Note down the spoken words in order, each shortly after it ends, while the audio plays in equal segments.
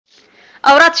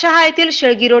औरतशहा येथील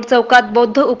शेळगी रोड चौकात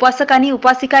बौद्ध उपासक आणि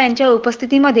उपासिका यांच्या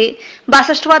उपस्थितीमध्ये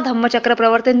 62वा धम्मचक्र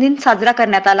प्रवर्तन दिन साजरा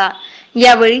करण्यात आला।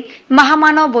 यावेळी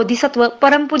महामानव बोधिसत्व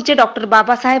परमपूज्य डॉक्टर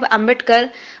बाबासाहेब आंबेडकर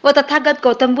व तथागत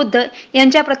गौतम बुद्ध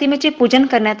यांच्या प्रतिमेचे पूजन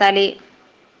करण्यात आले।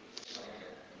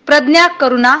 प्रज्ञा,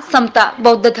 करुणा, समता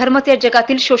बौद्ध धर्मच या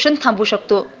जगातील शोषण थांबवू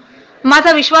शकतो।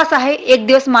 माझा विश्वास आहे एक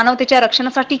दिवस मानवतेच्या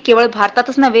रक्षणासाठी केवळ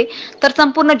भारतातच नव्हे तर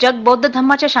संपूर्ण जग बौद्ध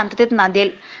धर्माच्या शांततेत नांदेल,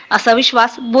 असा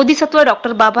विश्वास बोधिसत्व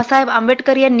डॉक्टर बाबासाहेब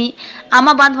आंबेडकर यांनी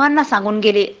आम्हा बांधवांना सांगून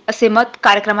गेले, असे मत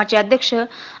कार्यक्रमाचे अध्यक्ष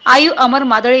आयु अमर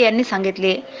मादळे यांनी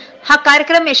सांगितले। हा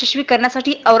कार्यक्रम यशस्वी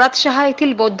करण्यासाठी औरतशहा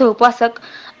येथील बौद्ध उपासक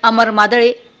अमर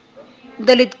मादळे,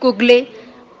 दलित गुगले,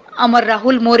 अमर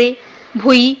राहुल मोरे,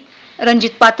 भुई,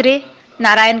 रणजित पात्रे,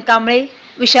 नारायण कांबळे,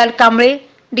 विशाल कांबळे,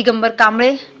 दिगंबर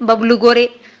कांबळे, बबलू गोरे,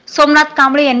 सोमनाथ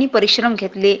कांबळे यांनी परिश्रम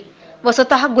घेतले व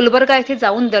स्वतः गुलबर्गा येथे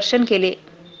जाऊन दर्शन केले।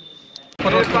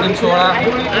 दिन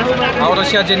सोहळा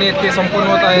औरतशहा येथे संपूर्ण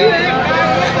होत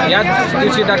आहे। याच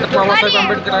दिवशी डॉक्टर बाबासाहेब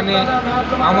आंबेडकरांनी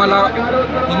आम्हाला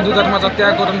हिंदू धर्माचा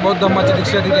त्याग करून बौद्ध धर्माची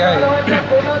दीक्षा दिली आहे,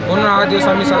 म्हणून हा दिवस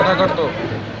आम्ही साजरा करतो।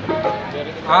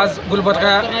 आज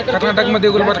गुलबर्गा, कर्नाटकमध्ये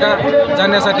गुलबर्गा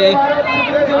जाण्यासाठी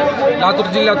लातूर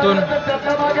जिल्ह्यातून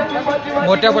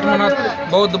मोठ्या प्रमाणात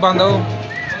बौद्ध बांधव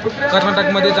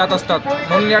कर्नाटकमध्ये जात असतात,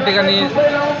 म्हणून या ठिकाणी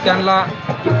त्यांना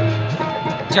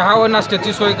चहा व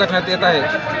नाश्त्याची सोय करण्यात येत आहे।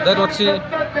 दरवर्षी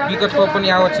मी करतो, पण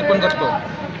यावर्षी पण करतो।